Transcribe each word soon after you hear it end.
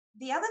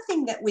The other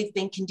thing that we've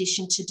been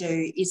conditioned to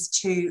do is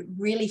to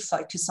really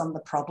focus on the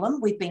problem.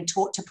 We've been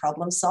taught to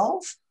problem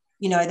solve.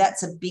 You know,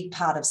 that's a big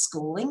part of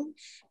schooling.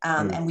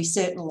 And we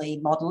certainly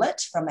model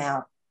it from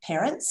our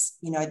parents.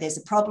 You know, there's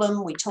a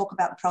problem, we talk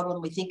about the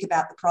problem, we think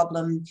about the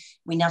problem,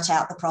 we nut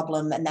out the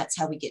problem, and that's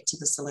how we get to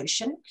the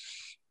solution.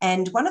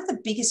 And one of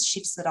the biggest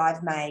shifts that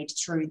I've made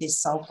through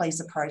this soul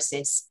pleaser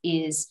process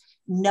is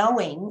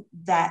knowing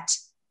that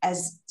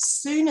as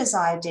soon as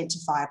I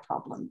identify a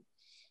problem,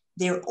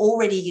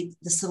 the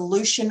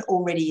solution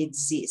already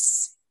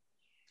exists.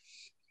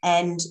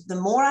 And the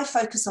more I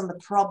focus on the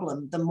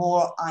problem, the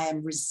more I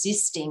am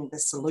resisting the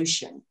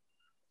solution,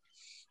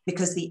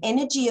 because the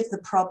energy of the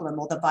problem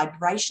or the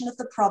vibration of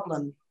the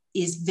problem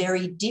is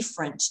very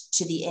different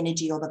to the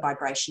energy or the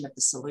vibration of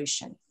the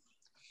solution.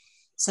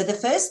 So the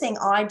first thing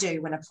I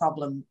do when a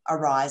problem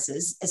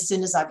arises, as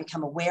soon as I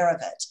become aware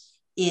of it,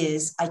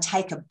 is I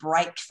take a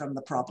break from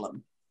the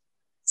problem.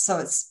 So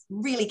it's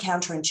really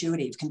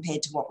counterintuitive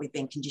compared to what we've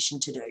been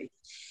conditioned to do.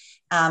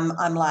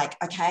 I'm like,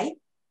 okay,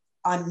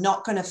 I'm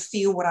not going to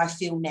feel what I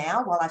feel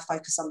now while I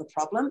focus on the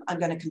problem. I'm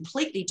going to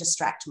completely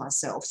distract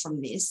myself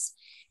from this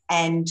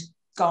and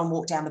go and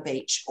walk down the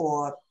beach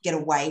or get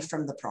away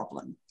from the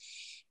problem.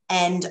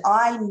 And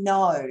I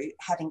know,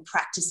 having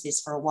practiced this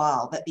for a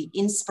while, that the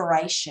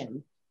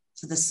inspiration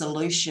for the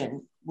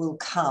solution will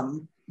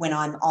come when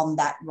I'm on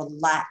that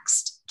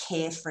relaxed,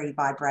 carefree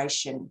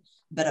vibration,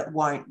 but it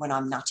won't when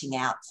I'm nutting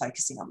out,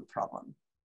 focusing on the problem.